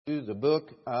To the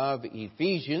book of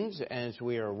Ephesians as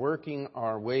we are working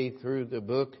our way through the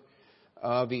book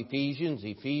of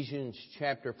Ephesians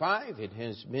chapter 5. It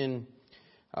has been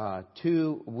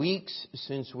 2 weeks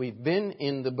since we've been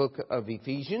in the book of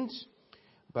Ephesians,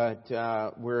 but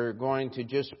we're going to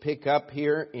just pick up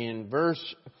here in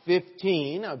verse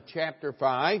 15 of chapter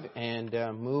 5 and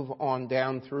move on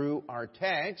down through our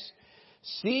text.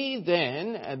 See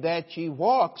then that ye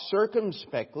walk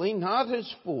circumspectly, not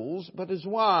as fools, but as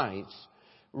wise,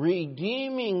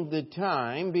 redeeming the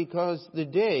time, because the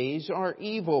days are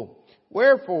evil.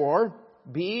 Wherefore,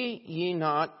 be ye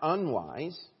not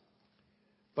unwise,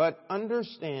 but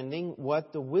understanding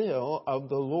what the will of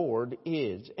the Lord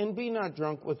is. And be not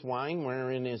drunk with wine,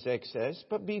 wherein is excess,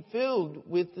 but be filled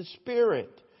with the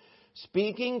Spirit,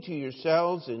 speaking to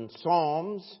yourselves in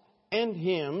psalms and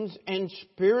hymns and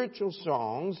spiritual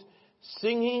songs,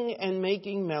 singing and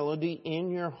making melody in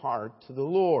your heart to the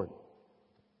Lord,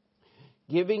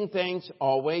 giving thanks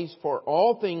always for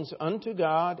all things unto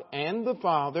God and the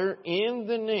Father in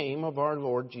the name of our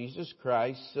Lord Jesus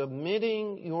Christ,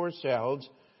 submitting yourselves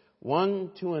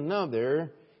one to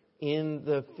another in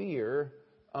the fear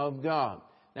of God.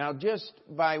 Now, just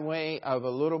by way of a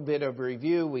little bit of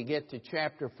review, we get to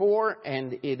chapter 4,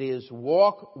 and it is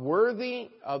walk worthy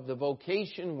of the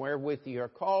vocation wherewith ye are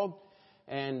called.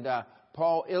 And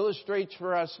Paul illustrates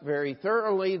for us very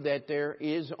thoroughly that there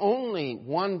is only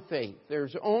one faith.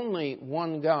 There's only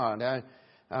one God.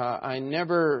 I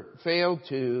never fail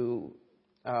to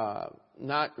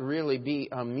not really be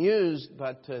amused,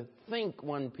 but to think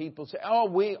when people say,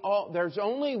 there's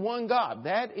only one God.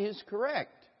 That is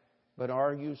correct. But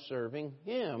are you serving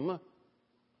Him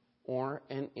or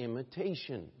an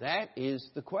imitation? That is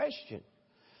the question.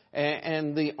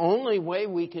 And the only way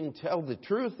we can tell the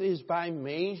truth is by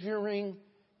measuring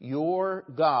your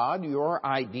God, your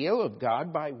ideal of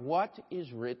God, by what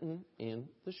is written in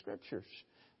the Scriptures.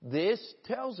 This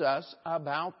tells us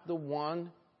about the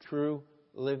one true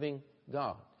living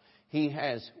God. He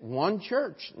has one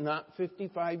church, not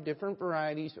 55 different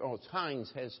varieties.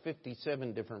 Heinz has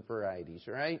 57 different varieties,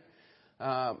 right?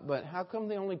 But how come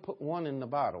they only put one in the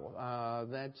bottle?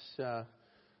 That's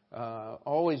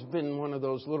always been one of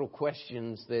those little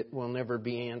questions that will never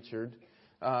be answered.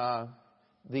 But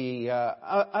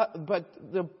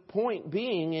the point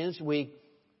being is we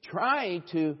try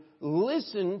to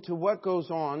listen to what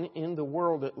goes on in the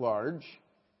world at large.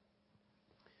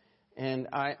 And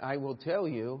I will tell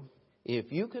you,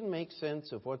 if you can make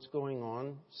sense of what's going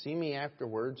on, see me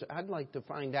afterwards. I'd like to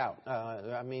find out.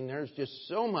 There's just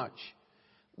so much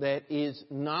that is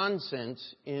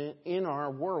nonsense in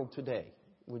our world today.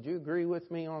 Would you agree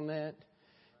with me on that?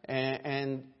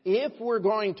 And if we're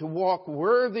going to walk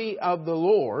worthy of the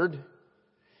Lord,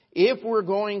 if we're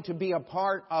going to be a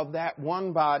part of that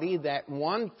one body, that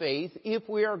one faith, if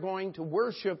we are going to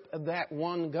worship that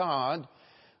one God,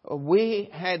 we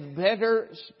had better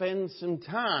spend some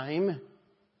time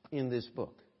in this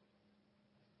book.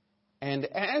 And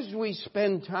as we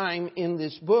spend time in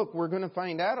this book, we're going to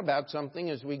find out about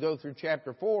something as we go through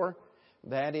chapter 4.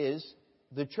 That is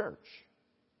the church.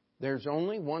 There's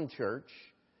only one church.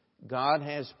 God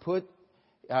has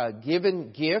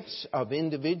given gifts of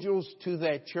individuals to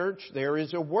that church. There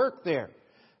is a work there.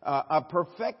 A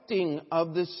perfecting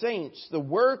of the saints. The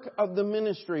work of the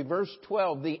ministry. Verse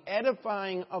 12. The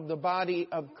edifying of the body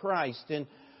of Christ. And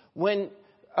when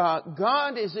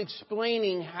God is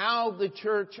explaining how the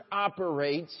church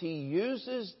operates, He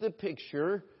uses the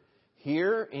picture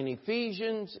here in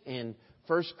Ephesians, in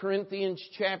 1 Corinthians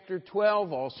chapter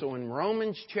 12, also in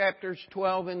Romans chapters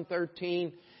 12 and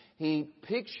 13. He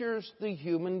pictures the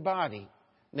human body.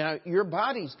 Now, your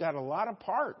body's got a lot of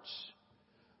parts.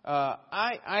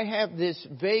 I have this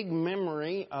vague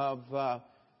memory of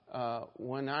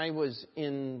when I was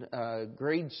in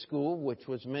grade school, which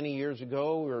was many years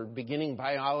ago, or beginning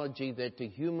biology, that the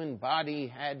human body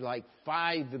had like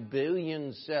 5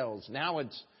 billion cells. Now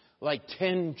it's like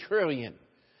 10 trillion.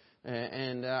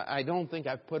 And I don't think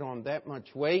I've put on that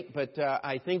much weight, but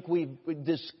I think we've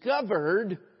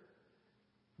discovered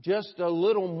just a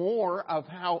little more of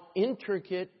how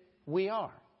intricate we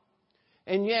are.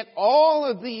 And yet all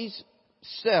of these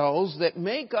cells that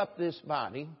make up this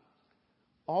body,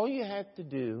 all you have to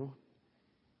do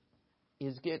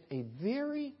is get a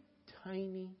very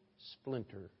tiny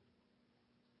splinter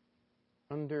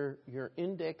under your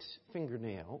index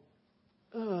fingernail.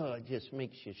 It just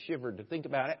makes you shiver to think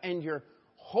about it. And your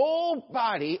whole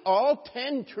body, all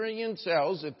 10 trillion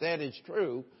cells, if that is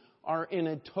true, are in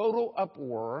a total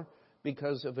uproar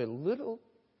because of a little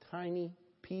tiny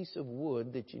piece of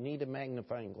wood that you need a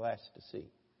magnifying glass to see.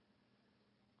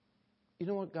 You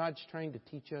know what God's trying to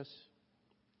teach us?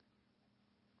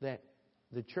 That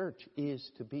the church is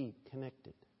to be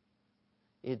connected.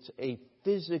 It's a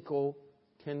physical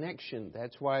connection.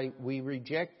 That's why we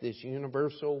reject this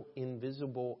universal,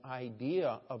 invisible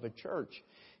idea of a church.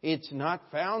 It's not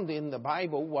found in the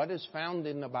Bible. What is found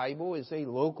in the Bible is a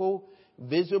local,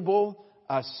 visible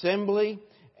assembly,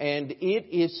 and it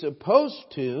is supposed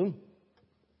to,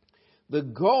 the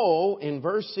goal in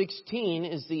verse 16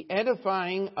 is the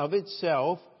edifying of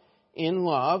itself in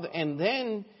love. And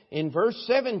then in verse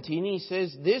 17 he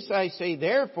says, "This I say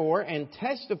therefore, and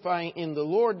testify in the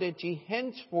Lord, that ye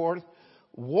henceforth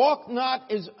walk not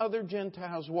as other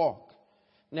Gentiles walk."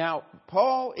 Now,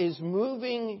 Paul is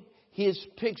moving his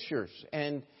pictures,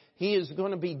 and he is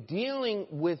going to be dealing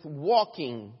with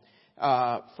walking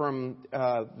from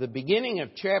the beginning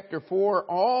of chapter 4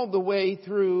 all the way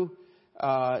through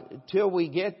till we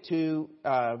get to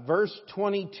verse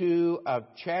 22 of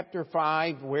chapter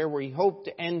 5, where we hope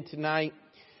to end tonight.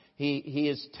 He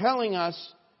is telling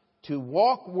us to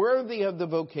walk worthy of the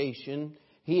vocation.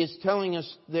 He is telling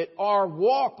us that our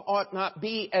walk ought not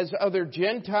be as other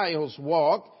Gentiles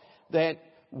walk, that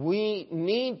we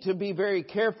need to be very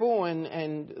careful,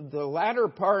 and the latter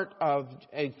part of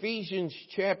Ephesians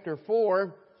chapter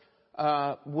 4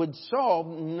 would solve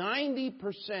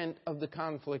 90% of the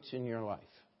conflicts in your life.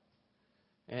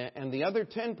 And the other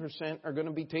 10% are going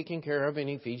to be taken care of in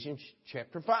Ephesians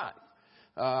chapter 5.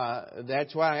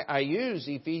 That's why I use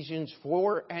Ephesians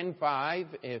 4 and 5.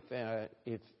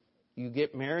 If you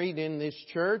get married in this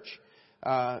church,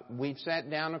 we've sat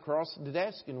down across the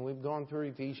desk and we've gone through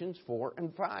Ephesians 4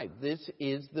 and 5. This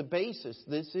is the basis.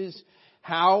 This is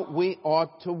how we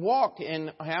ought to walk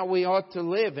and how we ought to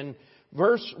live. And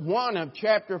verse 1 of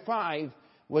chapter 5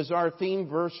 was our theme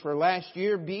verse for last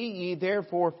year. "Be ye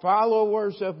therefore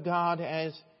followers of God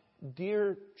as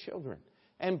dear children."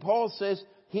 And Paul says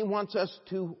he wants us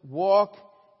to walk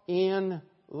in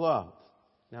love.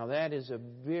 Now that is a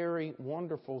very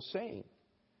wonderful saying.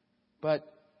 But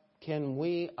can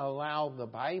we allow the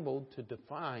Bible to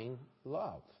define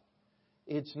love?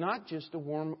 It's not just a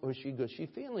warm, ushy-gushy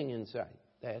feeling inside.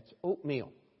 That's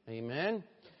oatmeal. Amen?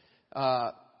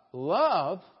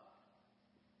 Love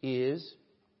is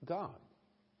God.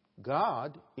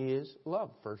 God is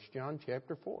love. 1 John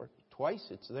chapter 4. Twice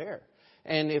it's there.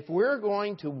 And if we're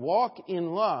going to walk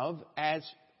in love as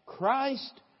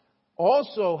Christ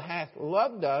also hath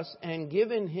loved us and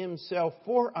given himself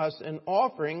for us, an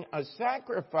offering, a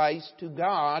sacrifice to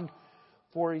God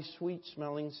for a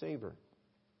sweet-smelling savor.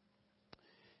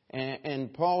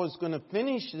 And Paul is going to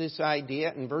finish this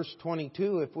idea in verse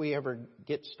 22, if we ever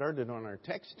get started on our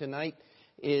text tonight,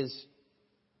 is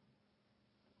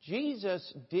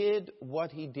Jesus did what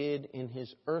he did in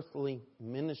his earthly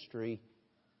ministry,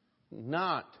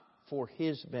 not for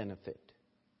his benefit,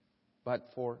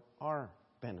 but for our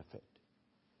benefit.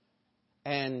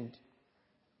 And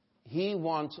he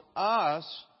wants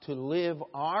us to live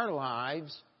our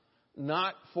lives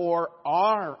not for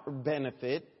our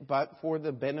benefit, but for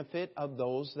the benefit of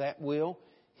those that will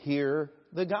hear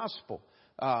the gospel.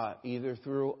 Either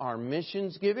through our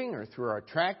missions giving, or through our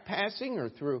tract passing, or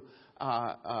through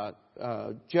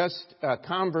just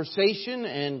conversation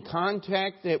and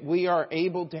contact that we are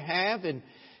able to have.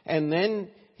 And then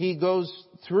he goes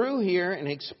through here and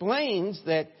explains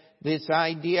that this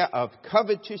idea of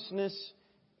covetousness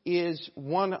is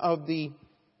one of the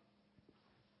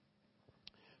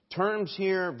terms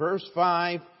here. Verse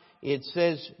 5, it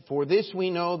says, "For this we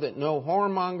know, that no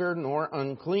whoremonger, nor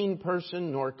unclean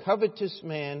person, nor covetous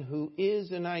man who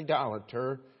is an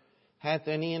idolater hath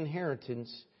any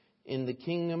inheritance in the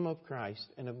kingdom of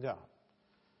Christ and of God."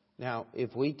 Now,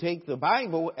 if we take the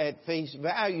Bible at face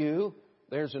value,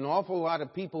 there's an awful lot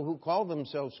of people who call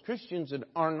themselves Christians that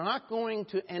are not going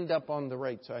to end up on the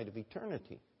right side of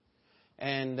eternity.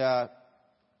 And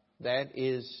that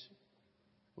is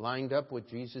lined up with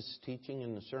Jesus' teaching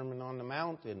in the Sermon on the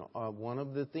Mount. And one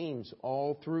of the themes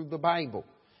all through the Bible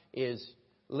is,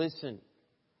 listen,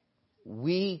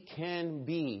 we can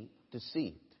be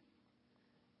deceived.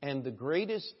 And the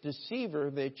greatest deceiver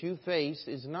that you face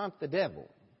is not the devil.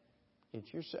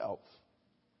 It's yourself.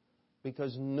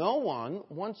 Because no one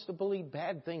wants to believe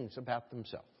bad things about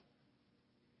themselves.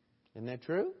 Isn't that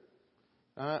true?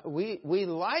 We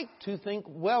like to think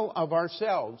well of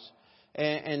ourselves.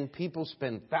 And people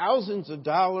spend thousands of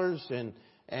dollars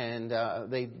and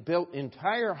they've built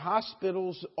entire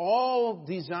hospitals all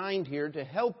designed here to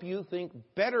help you think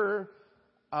better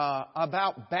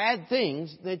about bad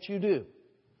things that you do.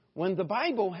 When the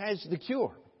Bible has the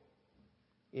cure,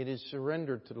 it is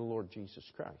surrendered to the Lord Jesus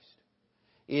Christ.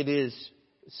 It is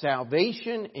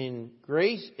salvation in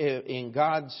grace, in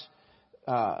God's,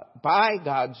 by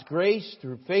God's grace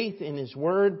through faith in His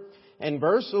Word. And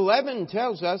verse 11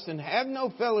 tells us, and have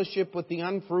no fellowship with the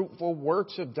unfruitful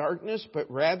works of darkness, but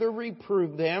rather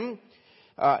reprove them.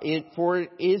 For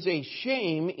it is a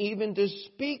shame even to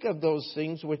speak of those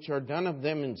things which are done of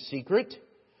them in secret.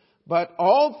 But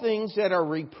all things that are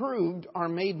reproved are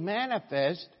made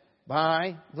manifest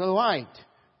by the light.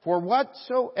 For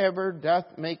whatsoever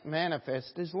doth make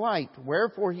manifest is light.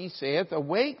 Wherefore he saith,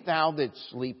 Awake thou that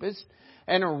sleepest,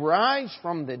 and arise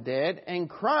from the dead, and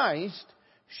Christ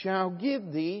shall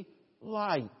give thee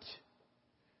light.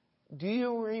 Do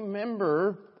you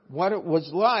remember what it was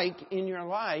like in your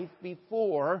life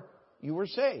before you were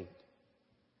saved?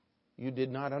 You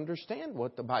did not understand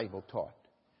what the Bible taught.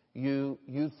 You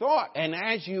thought, and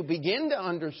as you begin to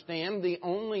understand, the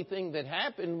only thing that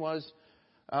happened was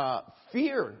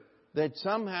fear that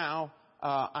somehow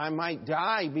I might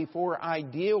die before I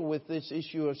deal with this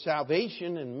issue of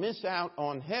salvation and miss out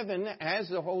on heaven as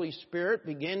the Holy Spirit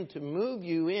began to move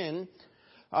you in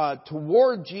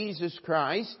toward Jesus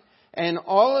Christ. And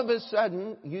all of a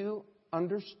sudden you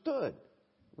understood.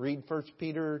 Read 1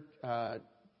 Peter,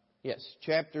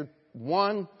 chapter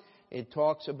 1. It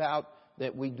talks about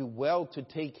that we do well to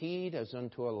take heed as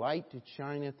unto a light that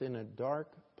shineth in a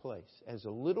dark place, as a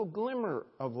little glimmer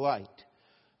of light.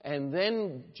 And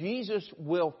then Jesus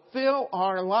will fill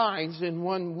our lives, and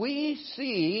when we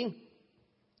see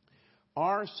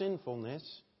our sinfulness,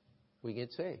 we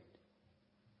get saved.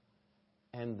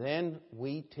 And then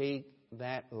we take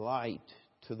that light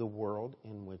to the world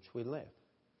in which we live.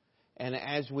 And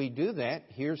as we do that,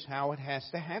 here's how it has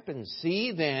to happen.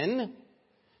 See then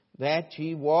that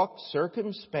ye walk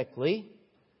circumspectly,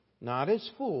 not as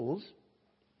fools,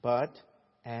 but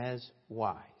as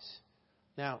wise.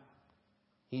 Now,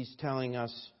 he's telling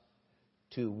us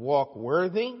to walk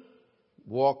worthy,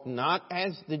 walk not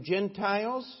as the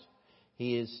Gentiles.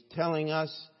 He is telling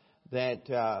us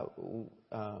that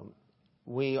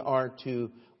we are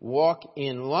to walk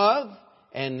in love.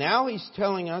 And now he's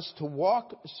telling us to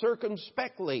walk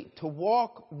circumspectly, to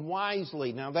walk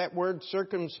wisely. Now that word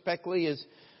circumspectly is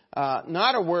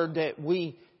not a word that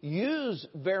we use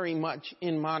very much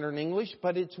in modern English,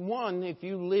 but it's one, if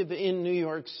you live in New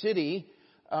York City,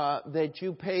 that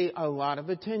you pay a lot of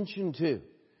attention to.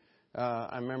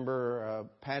 I remember a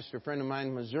pastor friend of mine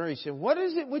in Missouri said, "What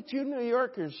is it with you New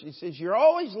Yorkers?" She says, "You're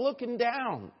always looking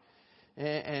down."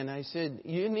 And I said,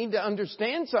 "You need to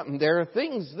understand something. There are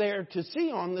things there to see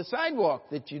on the sidewalk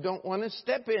that you don't want to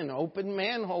step in. Open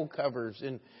manhole covers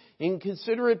and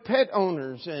inconsiderate pet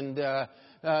owners and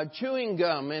chewing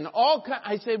gum and all kinds."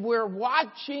 I said, "We're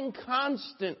watching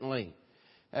constantly."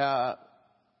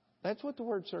 That's what the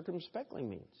word circumspectly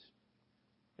means.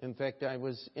 In fact, I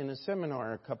was in a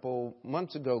seminar a couple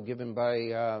months ago given by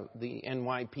the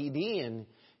NYPD, and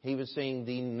he was saying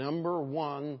the number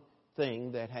one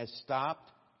thing that has stopped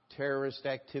terrorist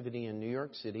activity in New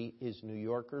York City is New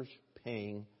Yorkers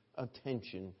paying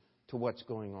attention to what's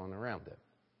going on around them.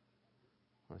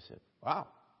 I said, wow,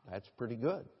 that's pretty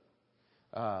good.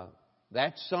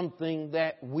 That's something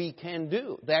that we can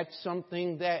do. That's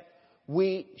something that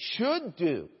we should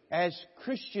do as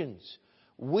Christians.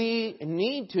 We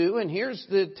need to, and here's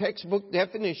the textbook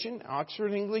definition,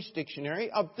 Oxford English Dictionary,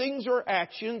 of things or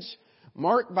actions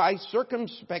marked by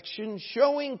circumspection,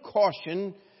 showing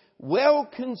caution, well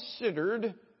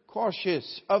considered,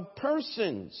 cautious, of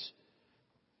persons,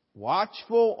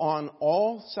 watchful on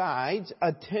all sides,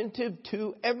 attentive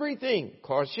to everything,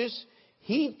 cautious,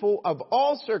 heedful of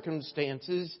all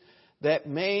circumstances that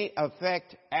may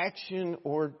affect action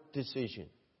or decision.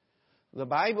 The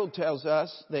Bible tells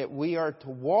us that we are to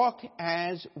walk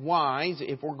as wise.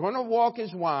 If we're going to walk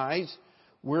as wise,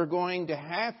 we're going to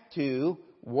have to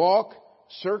walk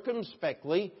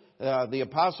circumspectly. The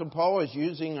Apostle Paul is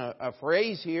using a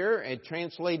phrase here, and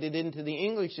translated into the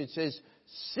English, it says,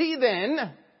 "See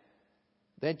then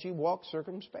that you walk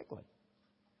circumspectly."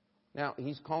 Now,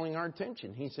 he's calling our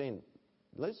attention. He's saying,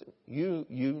 listen, you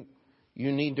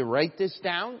need to write this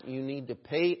down. You need to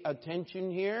pay attention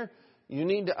here. You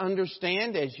need to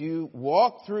understand as you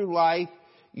walk through life,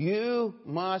 you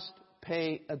must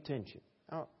pay attention.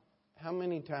 How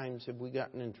many times have we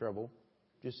gotten in trouble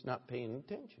just not paying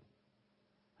attention?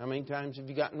 How many times have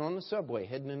you gotten on the subway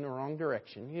heading in the wrong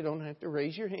direction? You don't have to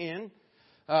raise your hand.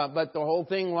 But the whole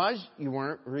thing was you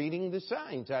weren't reading the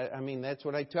signs. I mean, that's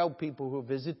what I tell people who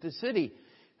visit the city.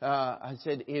 I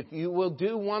said, if you will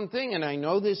do one thing, and I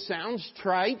know this sounds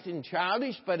trite and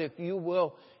childish, but if you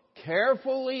will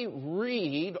carefully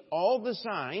read all the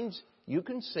signs, you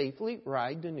can safely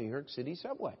ride the New York City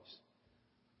subways.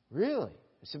 Really?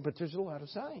 I said, but there's a lot of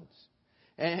signs.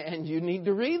 And you need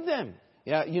to read them.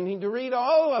 Yeah, you need to read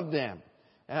all of them.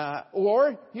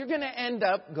 Or you're going to end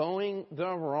up going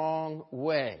the wrong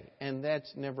way. And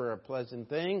that's never a pleasant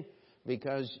thing,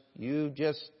 because you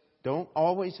just don't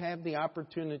always have the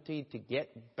opportunity to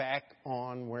get back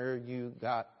on where you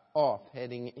got off,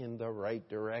 heading in the right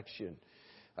direction.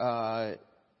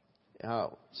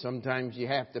 Sometimes you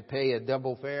have to pay a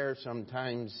double fare.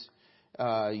 Sometimes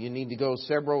you need to go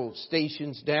several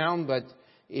stations down. But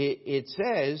it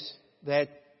says that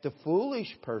the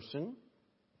foolish person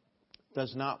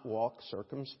does not walk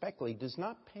circumspectly, does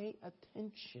not pay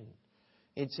attention.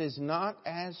 It says, not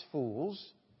as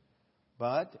fools,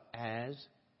 but as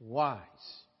wise.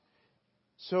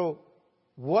 So,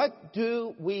 what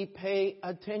do we pay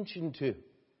attention to? I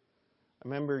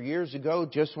remember years ago,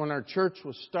 just when our church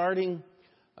was starting,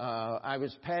 I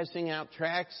was passing out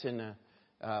tracts, and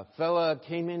a fella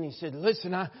came in. He said,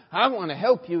 "Listen, I want to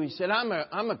help you." He said, "I'm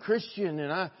a Christian,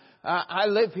 and I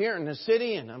live here in the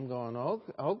city." And I'm going,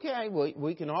 "Okay,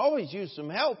 we can always use some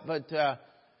help." But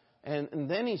and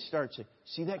then he starts saying,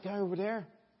 "See that guy over there?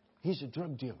 He's a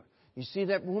drug dealer. You see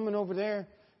that woman over there?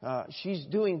 She's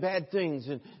doing bad things,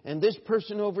 and this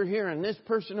person over here, and this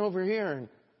person over here."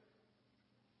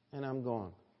 And I'm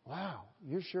going, "Wow,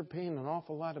 you're sure paying an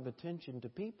awful lot of attention to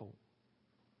people."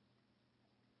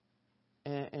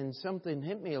 And something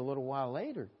hit me a little while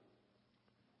later.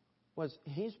 Was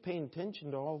he's paying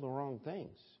attention to all the wrong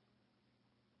things.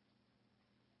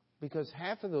 Because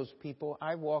half of those people,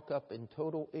 I walk up in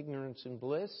total ignorance and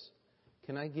bliss.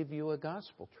 Can I give you a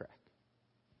gospel tract?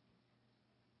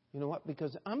 You know what?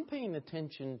 Because I'm paying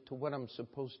attention to what I'm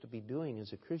supposed to be doing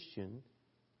as a Christian,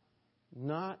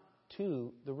 not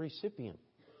to the recipient.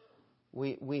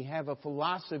 We have a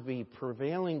philosophy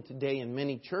prevailing today in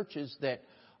many churches that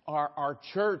our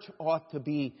church ought to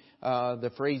be,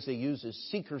 the phrase they use is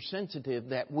seeker-sensitive,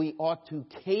 that we ought to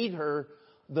cater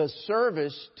the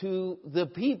service to the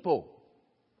people.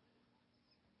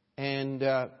 And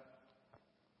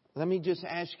let me just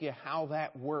ask you how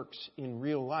that works in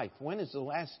real life. When is the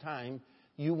last time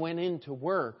you went into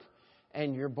work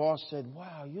and your boss said,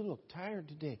 "Wow, you look tired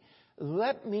today.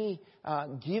 Let me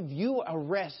give you a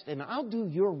rest, and I'll do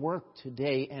your work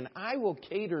today, and I will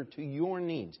cater to your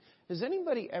needs"? Has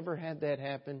anybody ever had that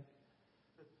happen?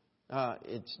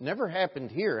 It's never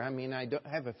happened here. I mean, I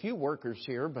have a few workers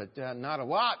here, but not a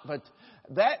lot. But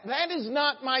that is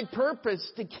not my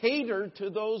purpose, to cater to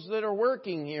those that are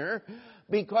working here,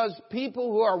 because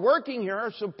people who are working here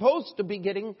are supposed to be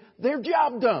getting their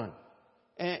job done.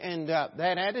 And that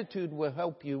attitude will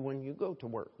help you when you go to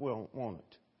work, won't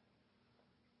it?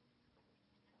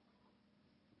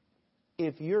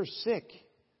 If you're sick,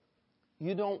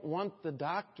 you don't want the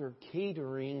doctor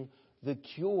catering the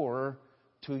cure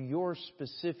to your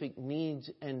specific needs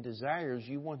and desires.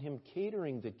 You want him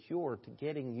catering the cure to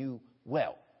getting you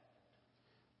well.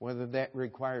 Whether that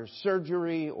requires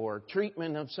surgery or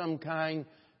treatment of some kind,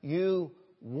 you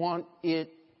want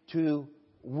it to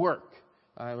work.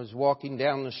 I was walking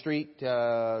down the street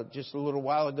just a little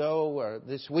while ago,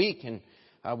 this week, and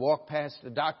I walked past the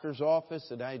doctor's office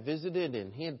that I visited,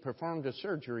 and he had performed a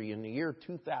surgery in the year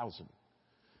 2000.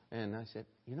 And I said,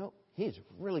 "You know, he's a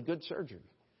really good surgeon,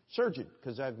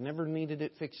 because I've never needed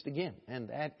it fixed again." And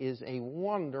that is a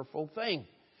wonderful thing.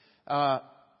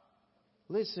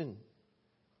 Listen,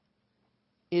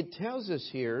 it tells us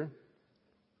here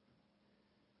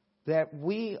that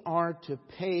we are to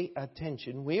pay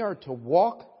attention. We are to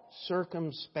walk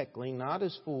circumspectly, not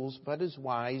as fools, but as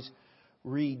wise,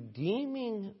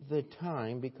 redeeming the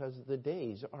time, because the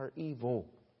days are evil.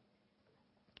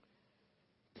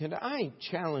 Can I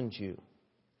challenge you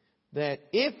that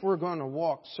if we're going to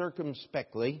walk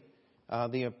circumspectly,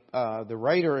 the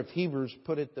writer of Hebrews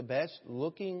put it the best: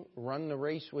 run the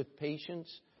race with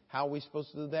patience. How are we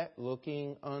supposed to do that?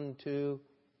 Looking unto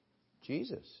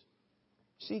Jesus.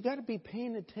 So you got to be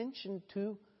paying attention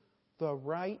to the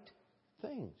right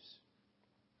things.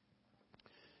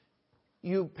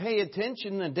 You pay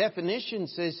attention, the definition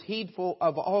says, heedful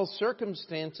of all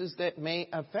circumstances that may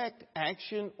affect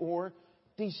action or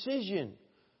decision.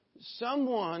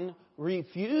 Someone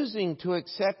refusing to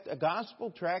accept a gospel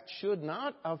tract should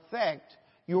not affect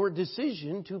your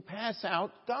decision to pass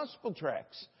out gospel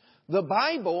tracts. The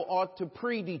Bible ought to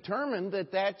predetermine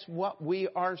that that's what we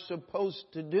are supposed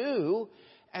to do.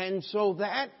 And so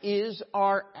that is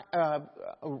our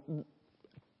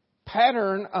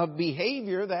pattern of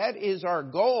behavior. That is our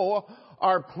goal,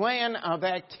 our plan of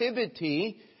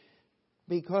activity.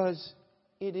 Because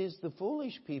it is the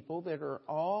foolish people that are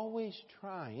always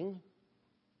trying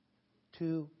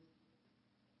to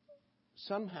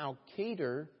somehow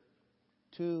cater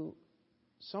to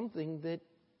something that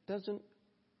doesn't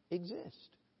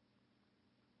exist.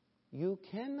 You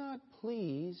cannot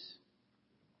please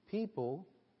people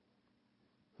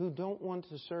who don't want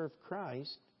to serve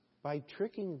Christ by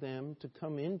tricking them to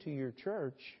come into your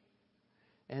church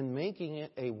and making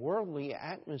it a worldly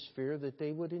atmosphere that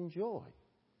they would enjoy.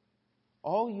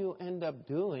 All you end up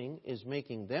doing is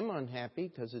making them unhappy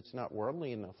because it's not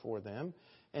worldly enough for them,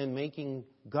 and making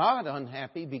God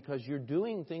unhappy because you're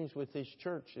doing things with this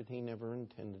church that He never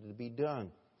intended to be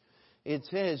done. It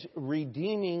says,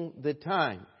 redeeming the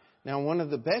time. Now, one of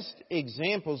the best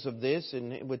examples of this,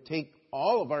 and it would take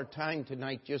all of our time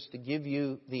tonight just to give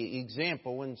you the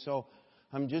example, and so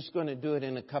I'm just going to do it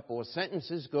in a couple of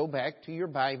sentences. Go back to your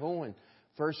Bible and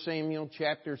 1 Samuel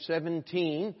chapter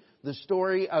 17, the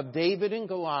story of David and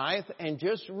Goliath, and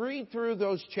just read through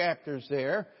those chapters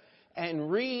there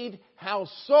and read how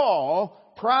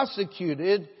Saul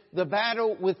prosecuted the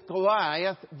battle with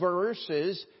Goliath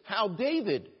versus how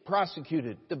David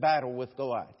prosecuted the battle with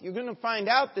Goliath. You're going to find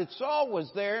out that Saul was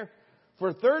there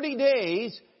for 30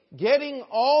 days getting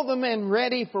all the men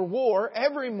ready for war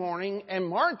every morning and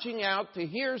marching out to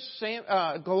hear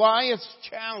Goliath's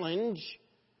challenge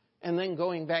and then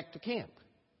going back to camp.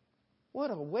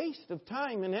 What a waste of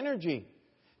time and energy.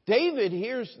 David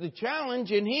hears the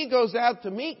challenge and he goes out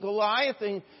to meet Goliath,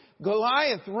 and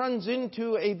Goliath runs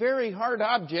into a very hard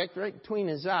object right between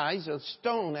his eyes, a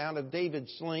stone out of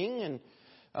David's sling.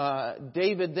 And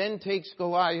David then takes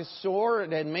Goliath's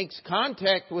sword and makes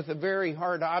contact with a very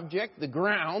hard object, the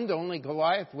ground. Only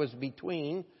Goliath was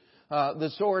between the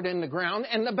sword and the ground.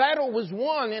 And the battle was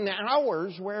won in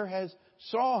hours, whereas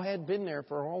Saul had been there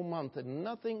for a whole month and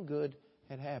nothing good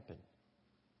had happened.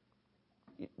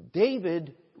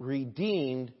 David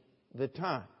redeemed the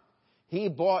time. He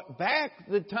bought back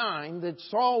the time that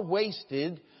Saul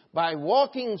wasted by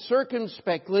walking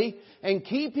circumspectly and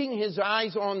keeping his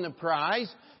eyes on the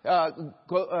prize.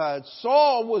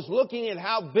 Saul was looking at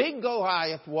how big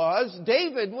Goliath was.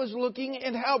 David was looking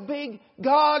at how big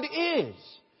God is.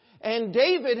 And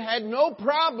David had no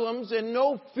problems and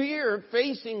no fear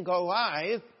facing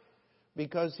Goliath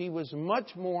because he was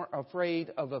much more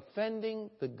afraid of offending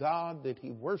the God that he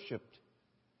worshipped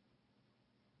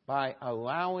by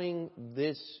allowing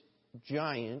this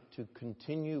giant to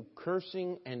continue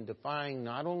cursing and defying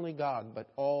not only God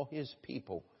but all his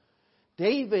people.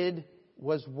 David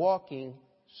was walking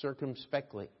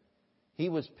circumspectly. He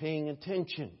was paying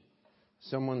attention.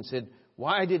 Someone said,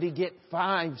 why did he get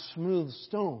 5 smooth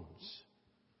stones?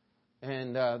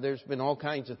 And there's been all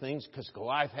kinds of things, because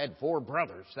Goliath had 4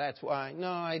 brothers. That's why.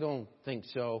 No, I don't think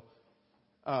so.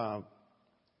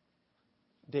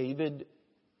 David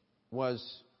was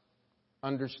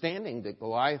understanding that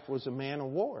Goliath was a man of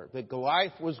war, that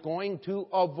Goliath was going to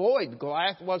avoid.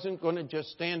 Goliath wasn't going to just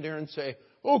stand there and say,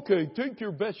 okay, take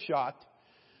your best shot.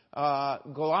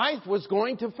 Goliath was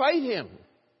going to fight him.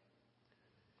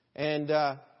 And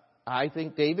I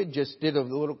think David just did a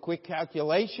little quick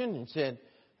calculation and said,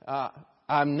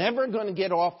 I'm never going to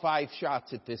get off 5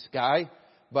 shots at this guy,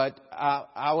 but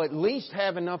I'll at least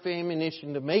have enough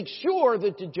ammunition to make sure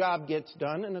that the job gets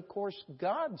done. And of course,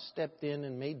 God stepped in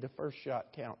and made the first shot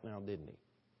count now, didn't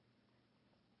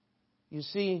He? You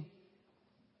see,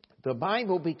 the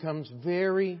Bible becomes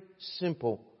very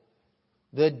simple.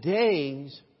 The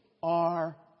days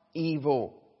are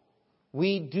evil.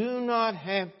 We do not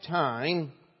have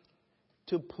time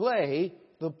to play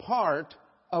the part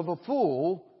of a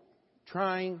fool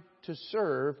trying to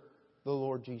serve the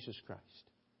Lord Jesus Christ.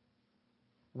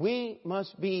 We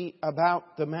must be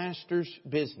about the Master's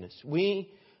business.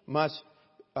 We must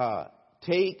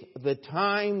take the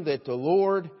time that the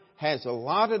Lord has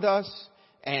allotted us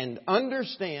and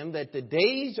understand that the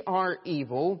days are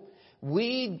evil.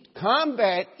 We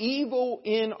combat evil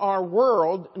in our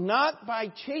world not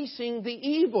by chasing the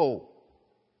evil,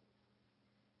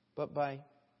 but by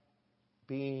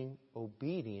being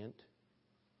obedient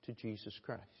to Jesus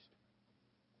Christ.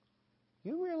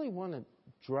 You really want to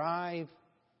drive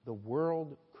the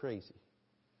world crazy.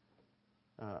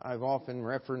 I've often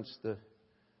referenced the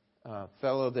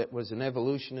fellow that was an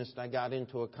evolutionist I got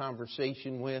into a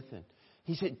conversation with, and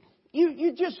he said,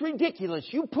 You're just ridiculous.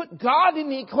 You put God in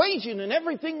the equation and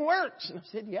everything works. And I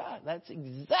said, yeah, that's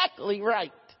exactly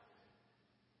right.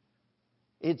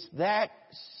 It's that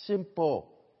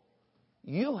simple.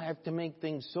 You have to make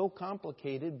things so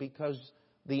complicated because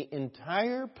the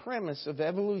entire premise of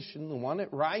evolution, the one it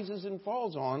rises and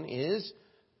falls on, is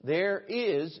there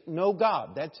is no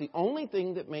God. That's the only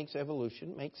thing that makes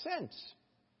evolution make sense.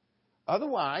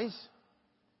 Otherwise,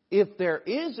 if there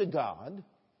is a God,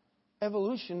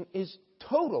 evolution is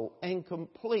total and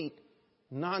complete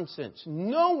nonsense.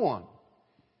 No one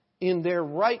in their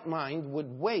right mind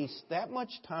would waste that much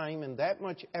time and that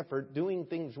much effort doing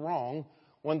things wrong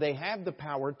when they have the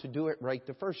power to do it right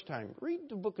the first time. Read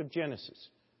the book of Genesis.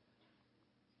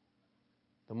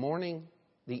 The morning,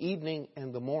 the evening,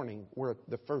 and the morning were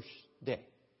the first day.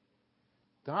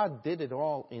 God did it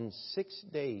all in 6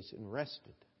 days and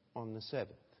rested on the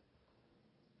seventh.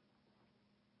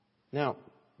 Now,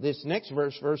 this next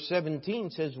verse, verse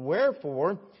 17, says,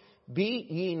 "Wherefore be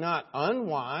ye not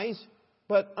unwise,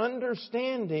 but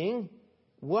understanding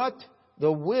what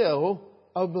the will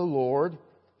of the Lord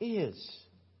is."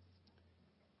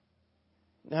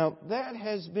 Now, that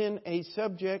has been a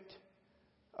subject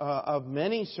of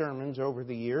many sermons over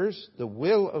the years. The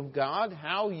will of God,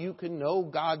 how you can know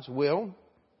God's will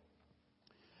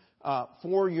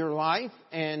for your life.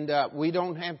 And we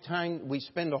don't have time. We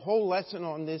spend a whole lesson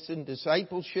on this in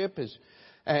discipleship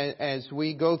as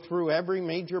we go through every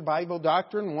major Bible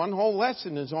doctrine. One whole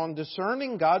lesson is on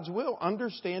discerning God's will,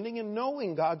 understanding and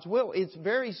knowing God's will. It's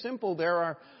very simple. There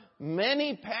are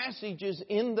many passages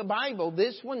in the Bible.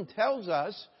 This one tells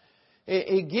us,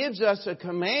 it gives us a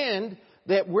command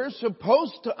that we're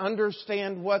supposed to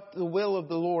understand what the will of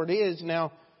the Lord is.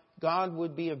 Now, God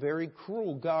would be a very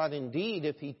cruel God indeed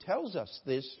if He tells us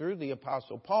this through the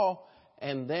Apostle Paul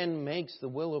and then makes the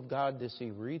will of God this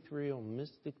ethereal,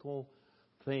 mystical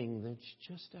thing that's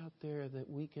just out there that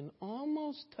we can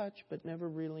almost touch but never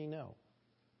really know.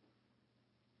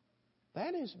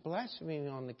 That is blasphemy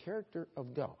on the character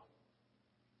of God.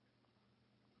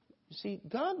 You see,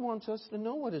 God wants us to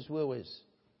know what His will is.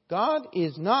 God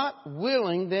is not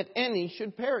willing that any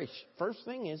should perish. First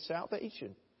thing is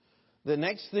salvation. The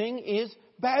next thing is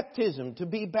baptism. To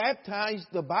be baptized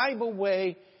the Bible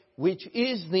way, which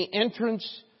is the entrance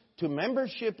to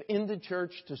membership in the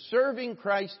church, to serving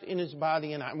Christ in His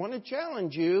body. And I want to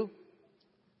challenge you.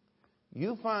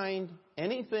 You find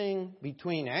anything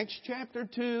between Acts chapter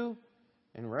 2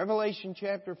 and Revelation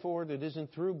chapter 4 that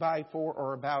isn't through, by, for,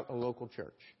 or about a local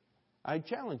church. I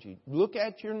challenge you. Look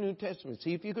at your New Testament.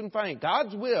 See if you can find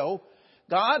God's will.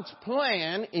 God's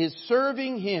plan is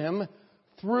serving Him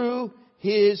through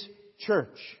His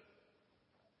church.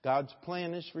 God's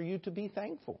plan is for you to be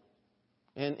thankful.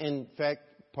 And in fact,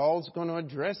 Paul's going to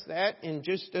address that in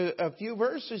just a few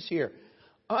verses here.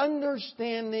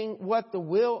 Understanding what the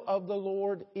will of the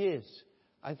Lord is.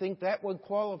 I think that would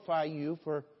qualify you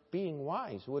for being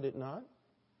wise, would it not?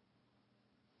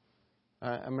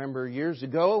 I remember years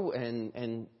ago,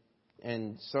 and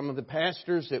some of the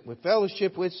pastors that we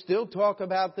fellowship with still talk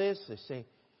about this. They say,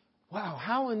 "Wow,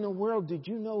 how in the world did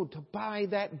you know to buy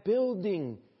that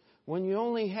building when you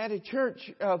only had a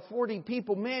church of 40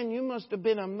 people? Man, you must have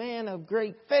been a man of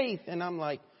great faith." And I'm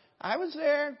like, I was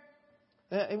there.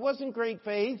 It wasn't great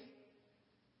faith.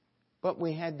 But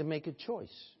we had to make a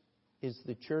choice. Is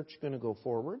the church going to go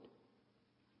forward?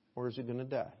 Or is it going to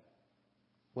die?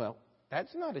 Well,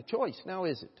 that's not a choice now,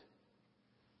 is it?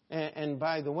 And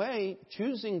by the way,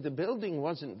 choosing the building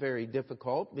wasn't very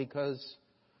difficult because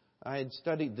I had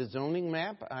studied the zoning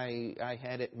map. I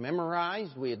had it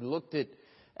memorized. We had looked at,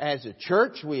 as a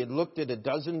church, we had looked at a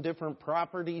dozen different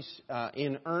properties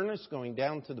in earnest, going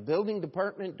down to the building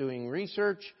department, doing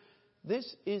research. This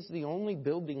is the only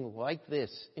building like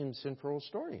this in Central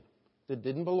Astoria that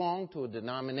didn't belong to a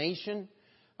denomination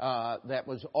that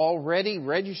was already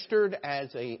registered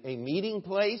as a meeting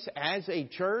place, as a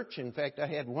church. In fact, I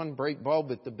had one break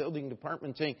bulb at the building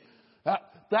department saying,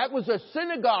 that was a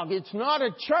synagogue. It's not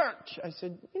a church. I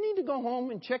said, you need to go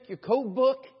home and check your code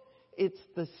book. It's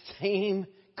the same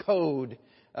code.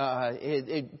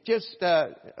 It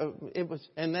was,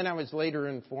 and then I was later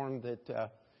informed that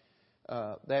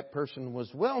that person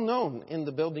was well known in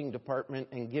the building department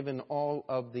and given all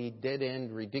of the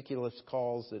dead-end, ridiculous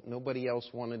calls that nobody else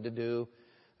wanted to do.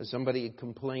 Somebody had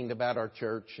complained about our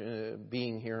church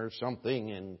being here or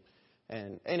something.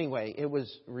 And anyway, it was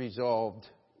resolved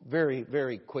very,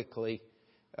 very quickly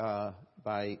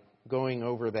by going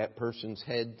over that person's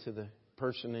head to the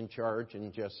person in charge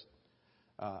and just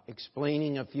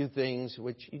explaining a few things,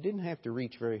 which you didn't have to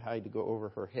reach very high to go over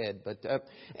her head. But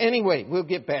anyway, we'll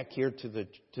get back here to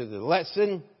the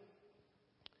lesson.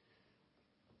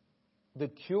 The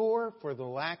cure for the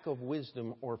lack of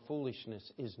wisdom or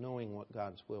foolishness is knowing what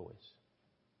God's will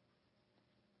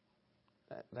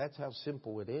is. That's how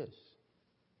simple it is.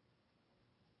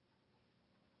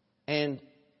 And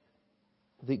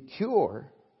the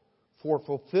cure for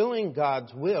fulfilling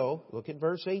God's will, look at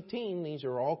verse 18, these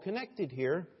are all connected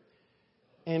here.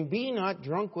 And be not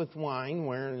drunk with wine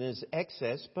wherein is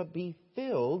excess, but be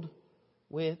filled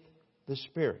with the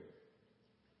Spirit.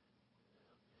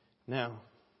 Now,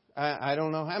 I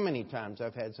don't know how many times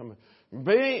I've had someone,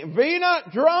 be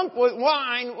not drunk with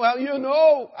wine. Well,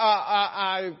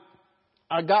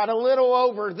 I got a little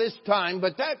over this time,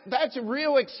 but that's a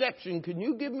real exception. Can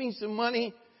you give me some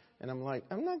money? And I'm like,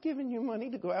 I'm not giving you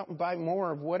money to go out and buy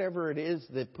more of whatever it is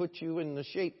that puts you in the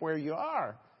shape where you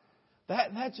are.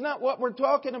 That's not what we're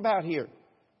talking about here.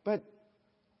 But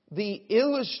the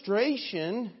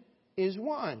illustration is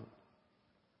one.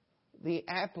 The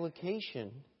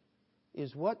application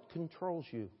is what controls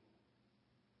you.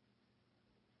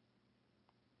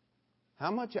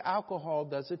 How much alcohol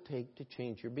does it take to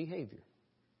change your behavior?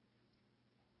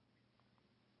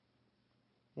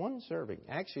 One serving.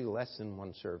 Actually, less than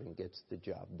one serving gets the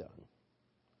job done.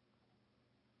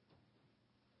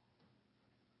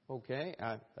 Okay,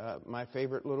 my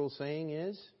favorite little saying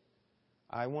is,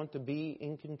 I want to be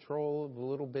in control of the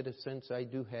little bit of sense I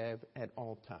do have at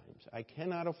all times. I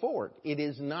cannot afford. It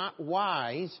is not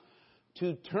wise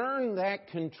to turn that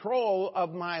control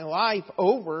of my life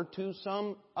over to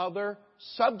some other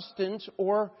substance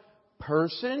or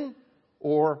person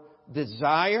or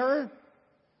desire.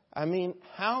 I mean,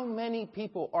 how many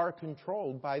people are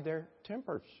controlled by their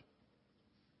tempers?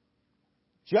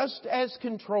 Just as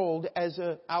controlled as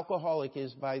an alcoholic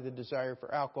is by the desire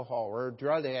for alcohol, or a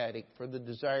drug addict for the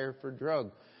desire for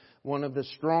drug. One of the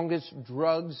strongest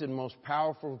drugs and most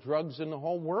powerful drugs in the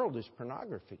whole world is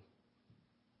pornography.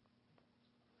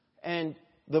 And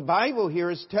the Bible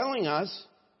here is telling us,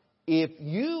 if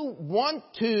you want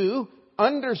to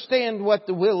understand what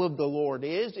the will of the Lord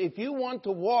is, if you want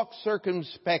to walk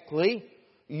circumspectly,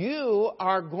 you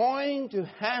are going to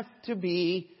have to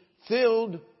be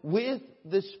filled with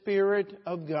the Spirit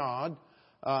of God.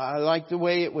 I like the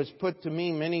way it was put to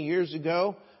me many years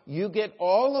ago. You get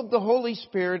all of the Holy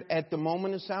Spirit at the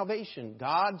moment of salvation.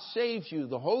 God saves you.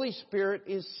 The Holy Spirit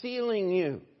is sealing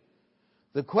you.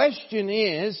 The question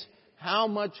is, how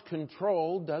much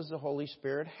control does the Holy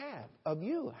Spirit have of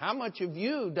you? How much of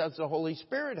you does the Holy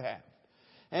Spirit have?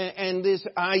 And this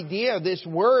idea, this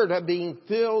word of being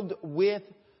filled with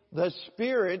the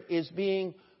Spirit is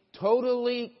being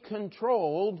totally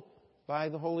controlled by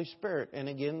the Holy Spirit. And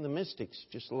again, the mystics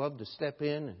just love to step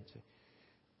in and say,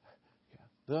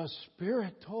 the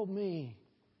Spirit told me.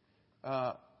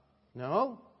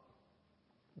 No,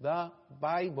 the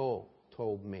Bible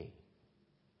told me.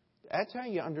 That's how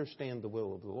you understand the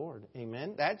will of the Lord.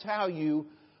 Amen. That's how you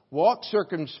walk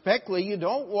circumspectly. You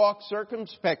don't walk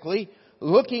circumspectly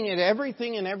looking at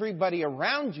everything and everybody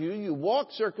around you. You walk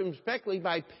circumspectly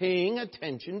by paying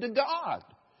attention to God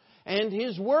and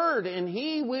His Word. And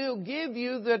He will give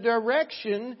you the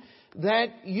direction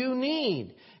that you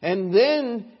need. And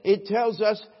then it tells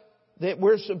us that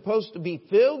we're supposed to be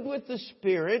filled with the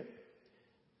Spirit,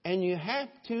 and you have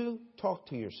to talk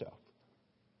to yourself.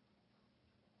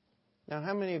 Now,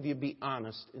 how many of you be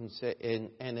honest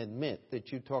and admit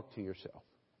that you talk to yourself?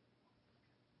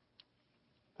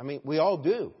 I mean, we all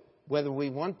do. Whether we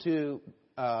want to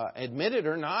admit it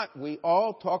or not, we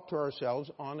all talk to ourselves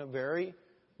on a very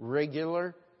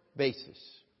regular basis.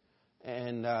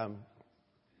 And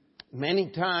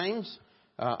many times,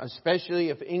 especially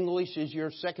if English is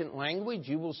your second language,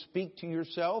 you will speak to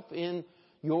yourself in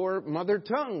your mother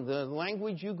tongue, the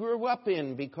language you grew up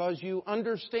in, because you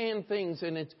understand things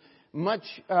and it's much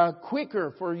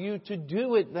quicker for you to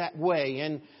do it that way.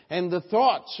 And the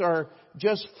thoughts are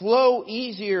just flow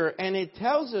easier. And it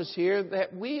tells us here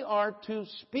that we are to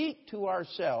speak to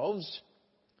ourselves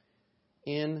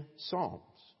in psalms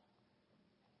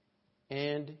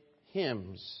and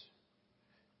hymns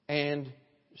and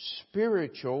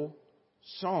spiritual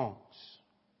songs.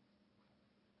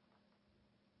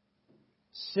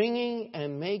 Singing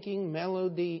and making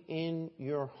melody in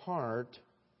your heart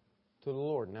to the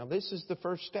Lord. Now, this is the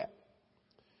first step.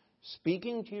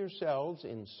 Speaking to yourselves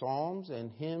in psalms and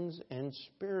hymns and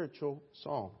spiritual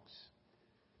songs.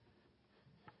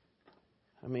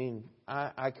 I mean,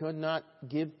 I could not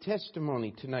give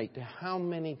testimony tonight to how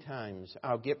many times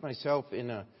I'll get myself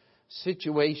in a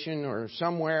situation or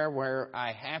somewhere where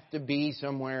I have to be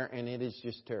somewhere and it is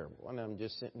just terrible. And I'm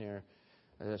just sitting there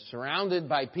surrounded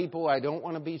by people I don't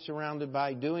want to be surrounded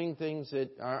by, doing things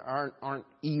that aren't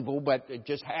evil, but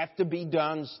just have to be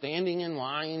done, standing in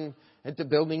line at the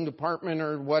building department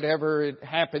or whatever it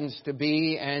happens to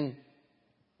be, and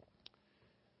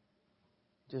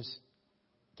just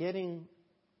getting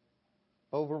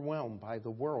overwhelmed by the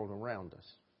world around us.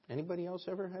 Anybody else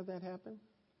ever have that happen?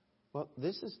 Well,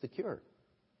 this is the cure.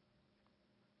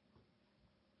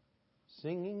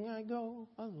 Singing I go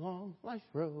along life's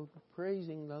road,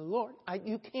 praising the Lord.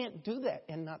 You can't do that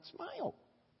and not smile.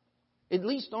 At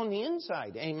least on the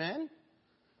inside. Amen?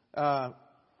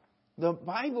 the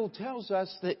Bible tells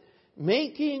us that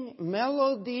making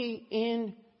melody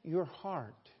in your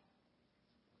heart.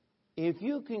 If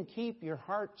you can keep your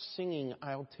heart singing,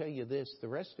 I'll tell you this, the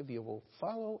rest of you will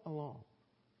follow along.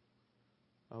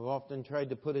 I've often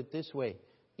tried to put it this way.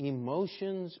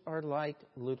 Emotions are like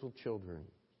little children.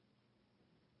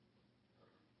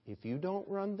 If you don't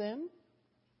run them,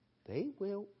 they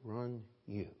will run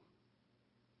you.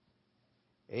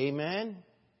 Amen?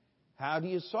 How do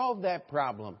you solve that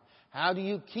problem? How do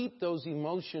you keep those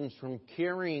emotions from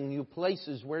carrying you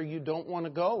places where you don't want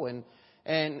to go?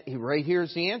 And right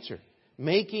here's the answer.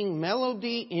 Making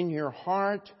melody in your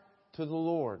heart to the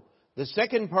Lord. The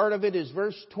second part of it is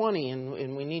verse 20,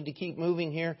 and we need to keep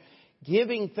moving here.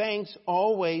 Giving thanks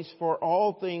always for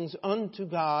all things unto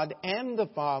God and the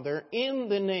Father in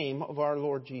the name of our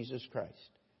Lord Jesus Christ.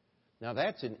 Now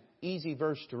that's an easy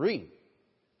verse to read.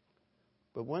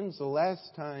 But when's the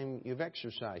last time you've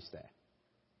exercised that?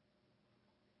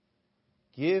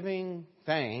 Giving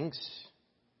thanks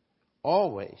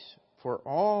always for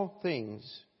all things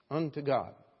unto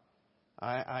God.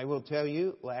 I will tell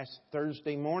you, last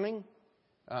Friday morning,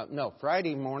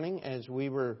 as we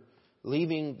were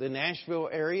leaving the Nashville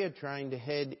area, trying to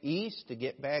head east to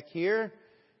get back here,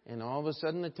 and all of a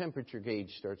sudden the temperature gauge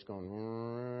starts going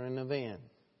in the van.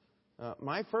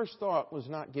 My first thought was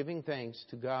not giving thanks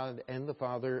to God and the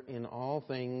Father in all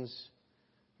things.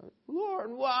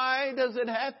 Lord, why does it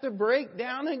have to break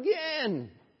down again?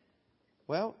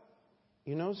 Well,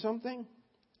 you know something?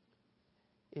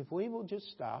 If we will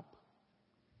just stop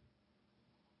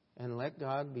and let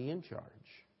God be in charge,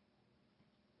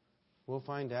 we'll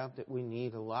find out that we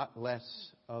need a lot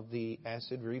less of the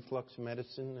acid reflux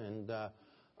medicine and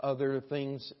other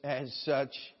things as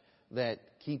such that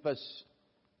keep us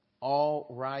all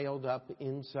riled up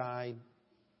inside,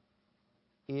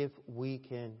 if we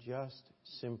can just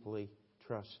simply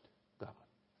trust God.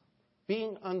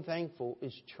 Being unthankful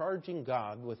is charging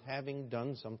God with having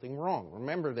done something wrong.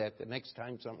 Remember that the next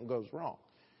time something goes wrong.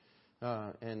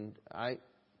 And I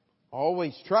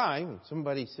always try when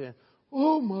somebody says,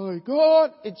 "Oh my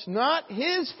God, it's not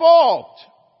His fault."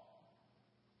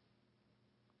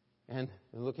 And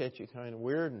they look at you kind of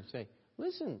weird and say,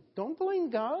 "Listen, don't blame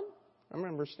God." I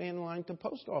remember standing in line at the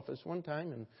post office one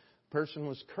time and a person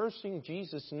was cursing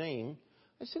Jesus' name.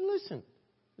 I said, "Listen,"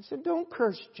 I said, "don't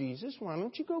curse Jesus. Why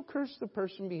don't you go curse the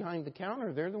person behind the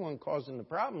counter? They're the one causing the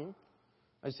problem."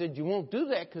 I said, "You won't do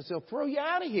that because they'll throw you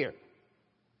out of here."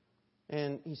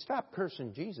 And he stopped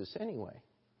cursing Jesus anyway.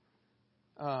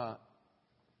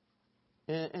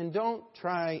 And don't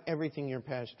try everything your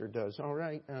pastor does, all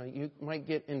right? You might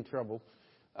get in trouble.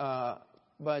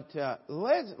 But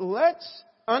let's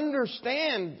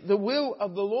understand the will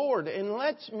of the Lord, and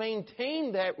let's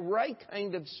maintain that right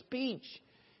kind of speech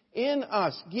in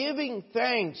us, giving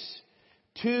thanks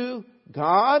to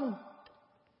God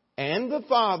and the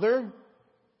Father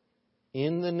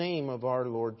in the name of our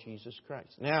Lord Jesus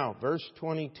Christ. Now, verse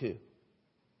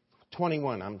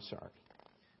 21, I'm sorry.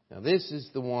 Now, this is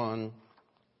the one,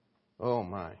 oh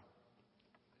my.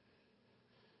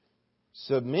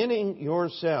 Submitting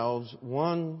yourselves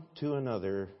one to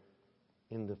another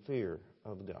in the fear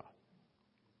of God.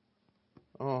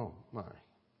 Oh my.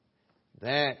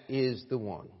 That is the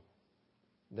one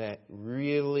that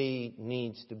really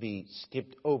needs to be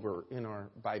skipped over in our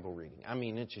Bible reading. I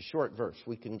mean, it's a short verse.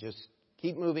 We can just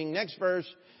keep moving. Next verse.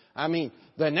 The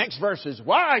next verse is,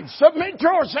 "Wives, submit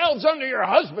yourselves unto your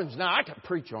husbands." Now, I could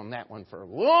preach on that one for a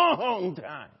long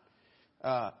time.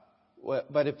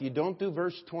 But if you don't do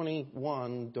verse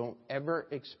 21, don't ever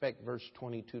expect verse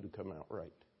 22 to come out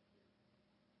right.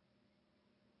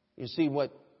 You see,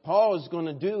 what Paul is going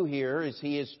to do here is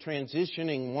he is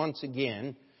transitioning once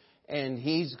again, and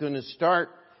he's going to start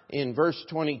in verse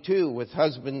 22 with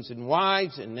husbands and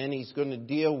wives, and then he's going to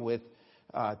deal with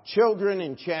children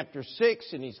in chapter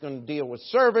 6, and he's going to deal with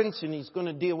servants, and he's going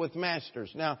to deal with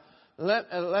masters. Now,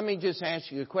 let me just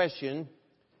ask you a question.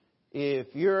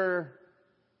 If you're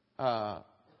a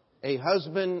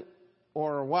husband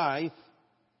or a wife,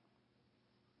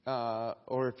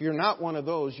 or if you're not one of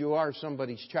those, you are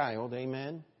somebody's child,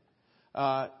 amen?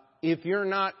 If you're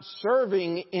not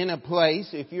serving in a place,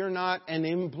 if you're not an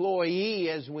employee,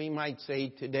 as we might say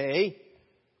today,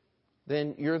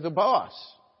 then you're the boss.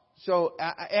 So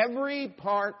every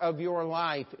part of your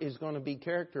life is going to be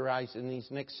characterized in these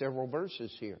next several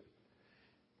verses here.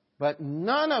 But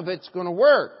none of it's going to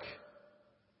work.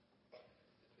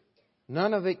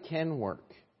 None of it can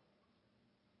work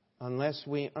unless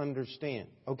we understand.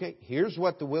 Okay, here's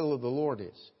what the will of the Lord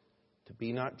is. To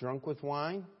be not drunk with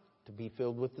wine, to be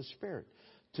filled with the Spirit.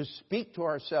 To speak to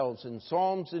ourselves in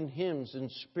psalms and hymns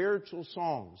and spiritual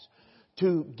songs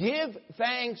to give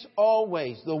thanks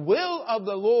always. The will of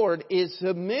the Lord is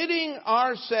submitting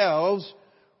ourselves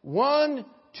one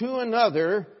to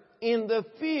another in the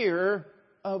fear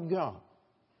of God.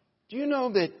 Do you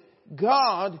know that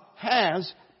God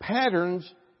has patterns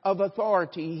of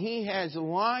authority? He has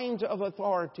lines of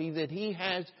authority that He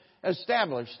has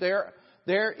established.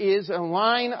 There is a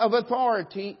line of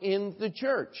authority in the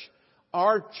church.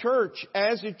 Our church,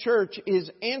 as a church, is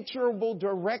answerable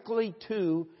directly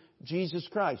to Jesus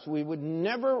Christ. We would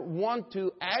never want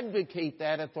to advocate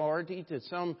that authority to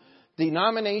some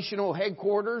denominational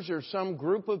headquarters or some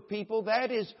group of people.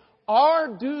 That is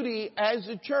our duty as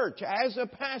a church, as a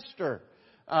pastor.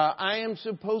 I am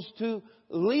supposed to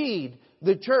lead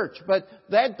the church, but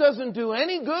that doesn't do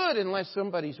any good unless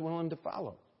somebody's willing to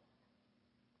follow.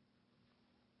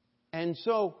 And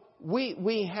so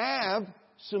we have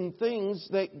some things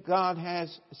that God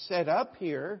has set up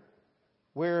here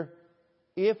where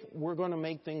if we're going to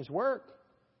make things work,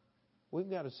 we've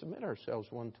got to submit ourselves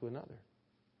one to another.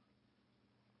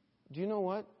 Do you know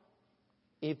what?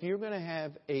 If you're going to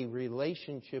have a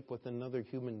relationship with another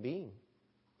human being,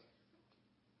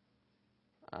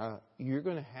 you're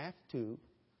going to have to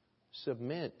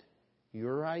submit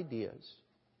your ideas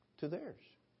to theirs.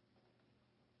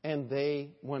 And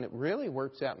when it really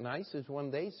works out nice, is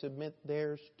when they submit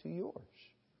theirs to yours.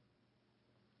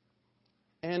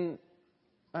 And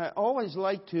I always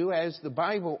like to, as the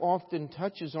Bible often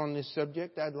touches on this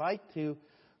subject, I'd like to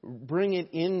bring it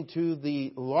into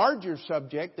the larger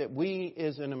subject that we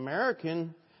as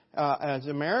Americans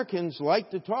like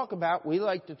to talk about. We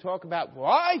like to talk about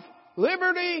life,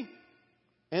 liberty,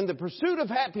 and the pursuit of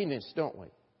happiness, don't we?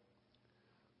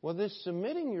 Well, this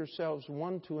submitting yourselves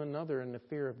one to another in the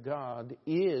fear of God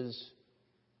is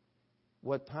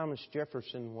what Thomas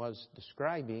Jefferson was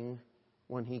describing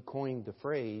when he coined the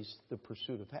phrase, the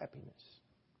pursuit of happiness.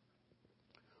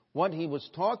 What he was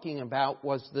talking about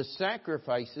was the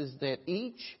sacrifices that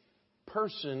each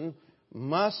person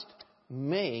must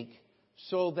make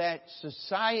so that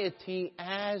society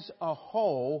as a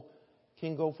whole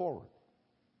can go forward.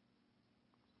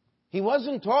 He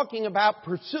wasn't talking about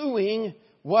pursuing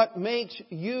what makes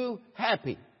you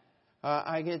happy.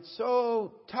 I get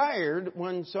so tired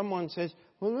when someone says,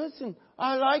 well, listen,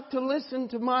 I like to listen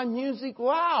to my music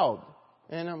loud.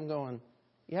 And I'm going,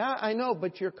 yeah, I know,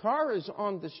 but your car is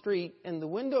on the street and the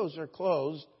windows are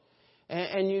closed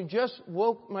and you just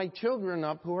woke my children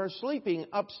up who are sleeping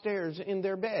upstairs in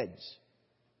their beds.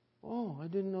 Oh, I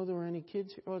didn't know there were any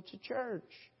kids here. Oh, it's a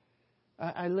church.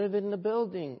 I live in the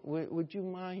building. Would you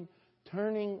mind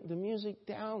turning the music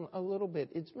down a little bit?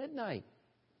 It's midnight.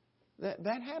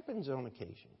 That happens on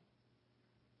occasion.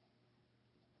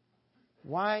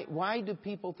 Why do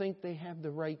people think they have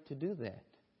the right to do that?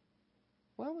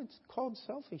 Well, it's called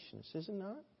selfishness, is it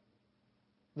not?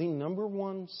 The number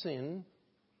one sin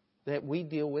that we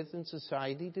deal with in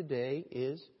society today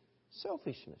is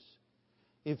selfishness.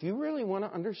 If you really want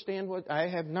to understand I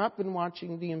have not been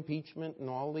watching the impeachment and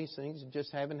all these things,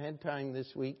 just haven't had time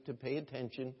this week to pay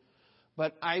attention.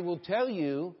 But I will tell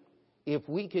you, if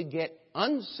we could get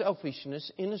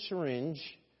unselfishness in a syringe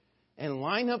and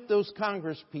line up those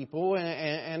Congress people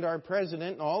and our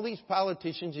president and all these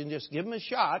politicians and just give them a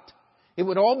shot, it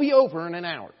would all be over in an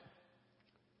hour.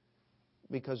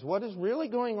 Because what is really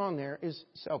going on there is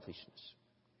selfishness.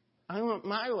 I want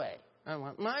my way. I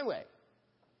want my way.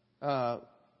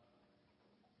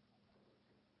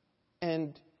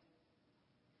 And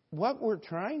what we're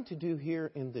trying to do here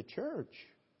in the church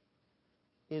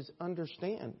is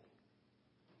understand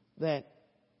that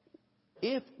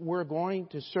if we're going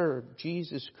to serve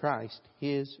Jesus Christ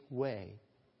His way,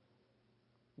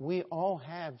 we all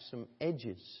have some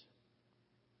edges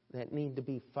that need to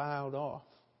be filed off.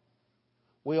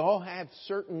 We all have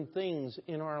certain things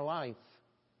in our life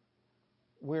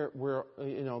where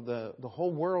the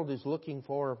whole world is looking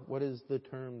for, what is the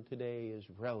term today, is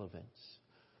relevance.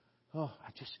 Oh,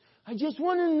 I just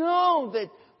want to know that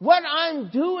what I'm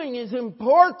doing is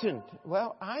important.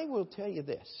 Well, I will tell you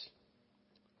this.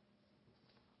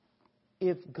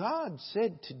 If God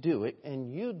said to do it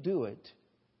and you do it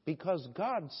because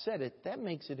God said it, that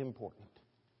makes it important.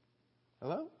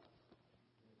 Hello?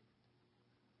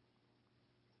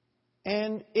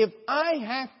 And if I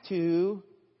have to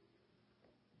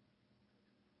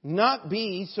not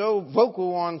be so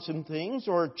vocal on some things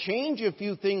or change a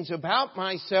few things about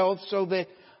myself so that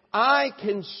I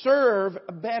can serve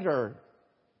better.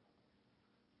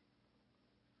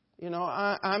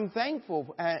 I'm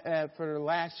thankful for the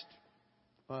last,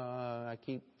 I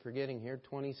keep forgetting here,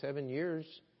 27 years.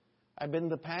 I've been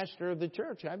the pastor of the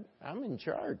church. I'm in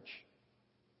charge.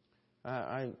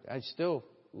 I still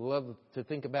love to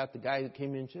think about the guy that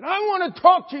came in and said, I want to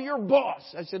talk to your boss.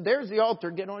 I said, there's the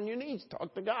altar. Get on your knees.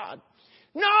 Talk to God.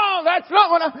 No, that's not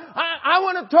what I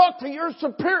want to talk to your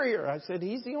superior. I said,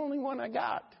 he's the only one I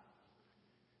got.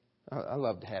 I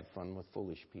love to have fun with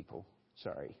foolish people.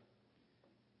 Sorry.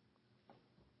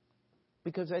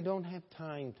 Because I don't have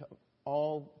time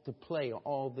to play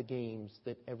all the games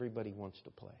that everybody wants to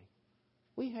play.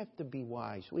 We have to be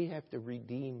wise. We have to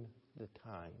redeem the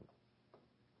time.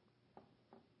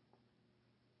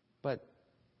 But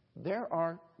there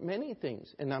are many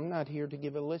things, and I'm not here to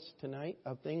give a list tonight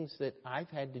of things that I've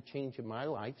had to change in my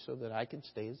life so that I could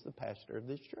stay as the pastor of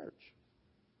this church.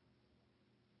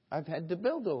 I've had to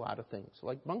build a lot of things,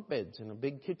 like bunk beds and a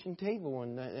big kitchen table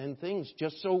and things,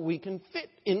 just so we can fit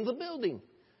in the building.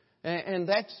 And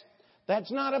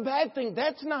that's not a bad thing.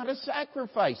 That's not a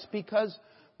sacrifice, because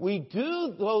we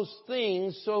do those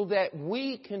things so that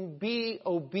we can be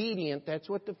obedient. That's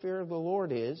what the fear of the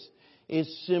Lord is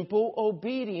simple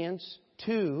obedience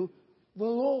to the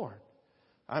Lord.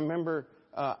 I remember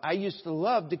I used to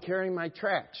love to carry my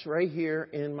tracts right here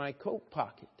in my coat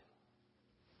pocket.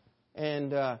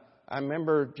 And I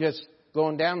remember just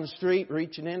going down the street,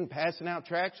 reaching in, passing out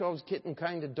tracts. It was getting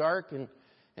kind of dark,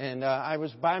 and I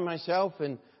was by myself,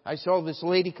 and I saw this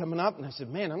lady coming up, and I said,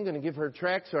 man, I'm going to give her a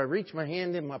tract. So I reached my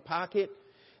hand in my pocket,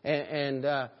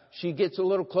 and she gets a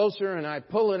little closer, and I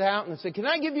pull it out, and I said, can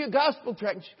I give you a gospel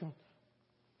tract? And she goes,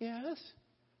 yes.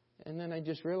 And then I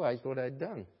just realized what I'd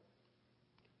done.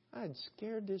 I'd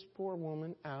scared this poor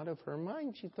woman out of her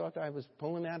mind. She thought I was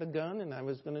pulling out a gun and I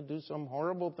was going to do some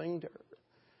horrible thing to her.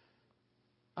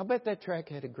 I'll bet that tract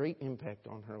had a great impact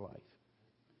on her life.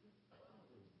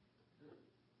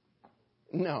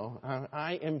 No,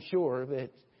 I am sure that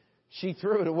she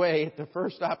threw it away at the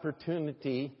first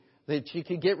opportunity that she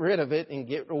could get rid of it and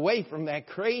get away from that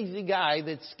crazy guy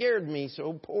that scared me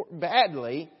so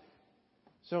badly.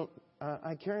 So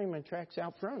I carry my tracts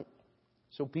out front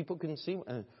so people can see.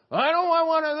 I don't want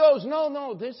one of those.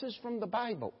 No, this is from the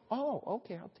Bible. Oh,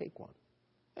 okay, I'll take one.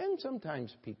 And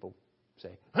sometimes people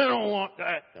say, I don't want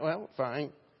that. Well,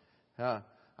 fine.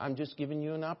 I'm just giving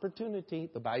you an opportunity.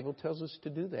 The Bible tells us to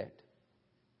do that.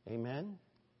 Amen?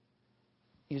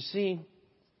 You see,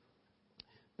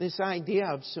 this idea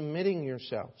of submitting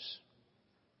yourselves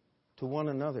to one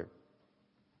another.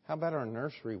 How about our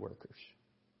nursery workers?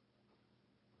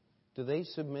 Do they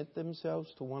submit themselves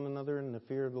to one another in the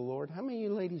fear of the Lord? How many of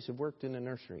you ladies have worked in a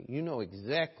nursery? You know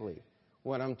exactly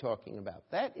what I'm talking about.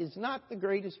 That is not the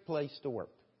greatest place to work.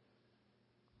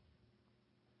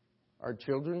 Our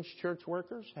children's church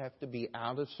workers have to be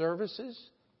out of services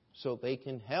so they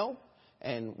can help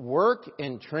and work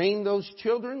and train those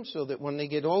children so that when they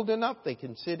get old enough, they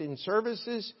can sit in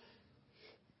services.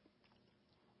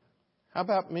 How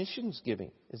about missions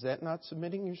giving? Is that not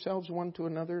submitting yourselves one to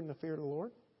another in the fear of the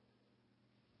Lord?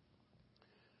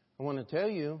 I want to tell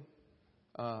you,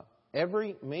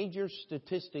 every major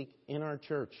statistic in our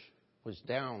church was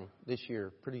down this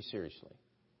year pretty seriously,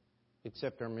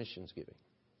 except our missions giving.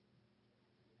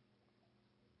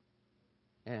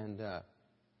 And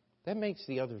that makes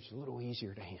the others a little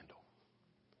easier to handle.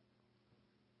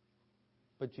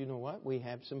 But you know what? We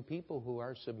have some people who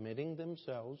are submitting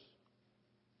themselves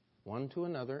one to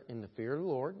another in the fear of the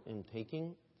Lord and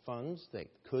taking funds that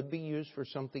could be used for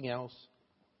something else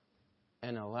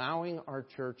and allowing our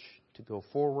church to go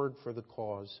forward for the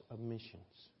cause of missions.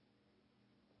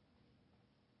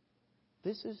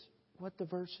 This is what the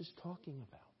verse is talking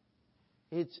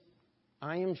about.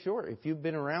 I am sure if you've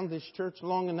been around this church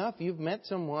long enough, you've met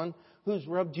someone who's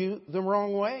rubbed you the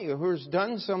wrong way or who's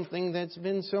done something that's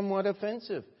been somewhat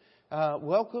offensive.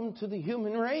 Welcome to the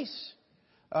human race.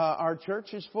 Our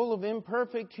church is full of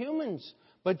imperfect humans.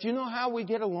 But you know how we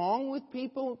get along with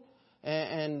people?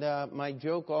 And my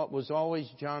joke was always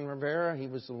John Rivera. He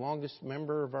was the longest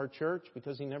member of our church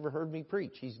because he never heard me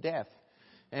preach. He's deaf.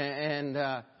 And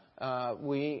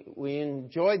we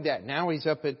enjoyed that. Now he's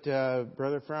up at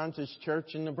Brother Franz's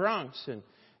church in the Bronx.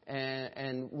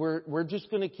 And we're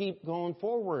just going to keep going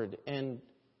forward. And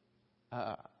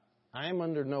I'm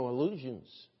under no illusions.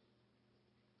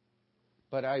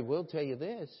 But I will tell you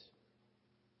this.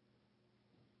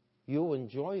 You'll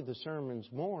enjoy the sermons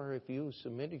more if you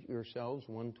submit yourselves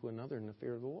one to another in the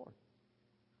fear of the Lord.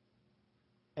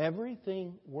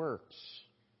 Everything works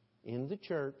in the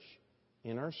church,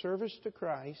 in our service to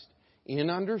Christ, in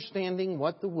understanding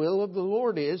what the will of the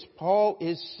Lord is. Paul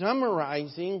is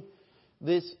summarizing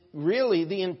this, really,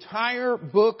 the entire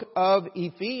book of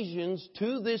Ephesians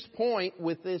to this point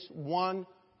with this one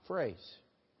phrase.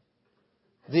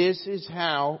 This is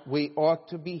how we ought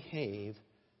to behave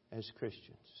as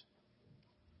Christians.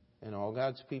 And all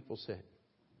God's people said,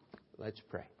 Let's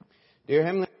pray. Dear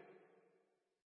Heavenly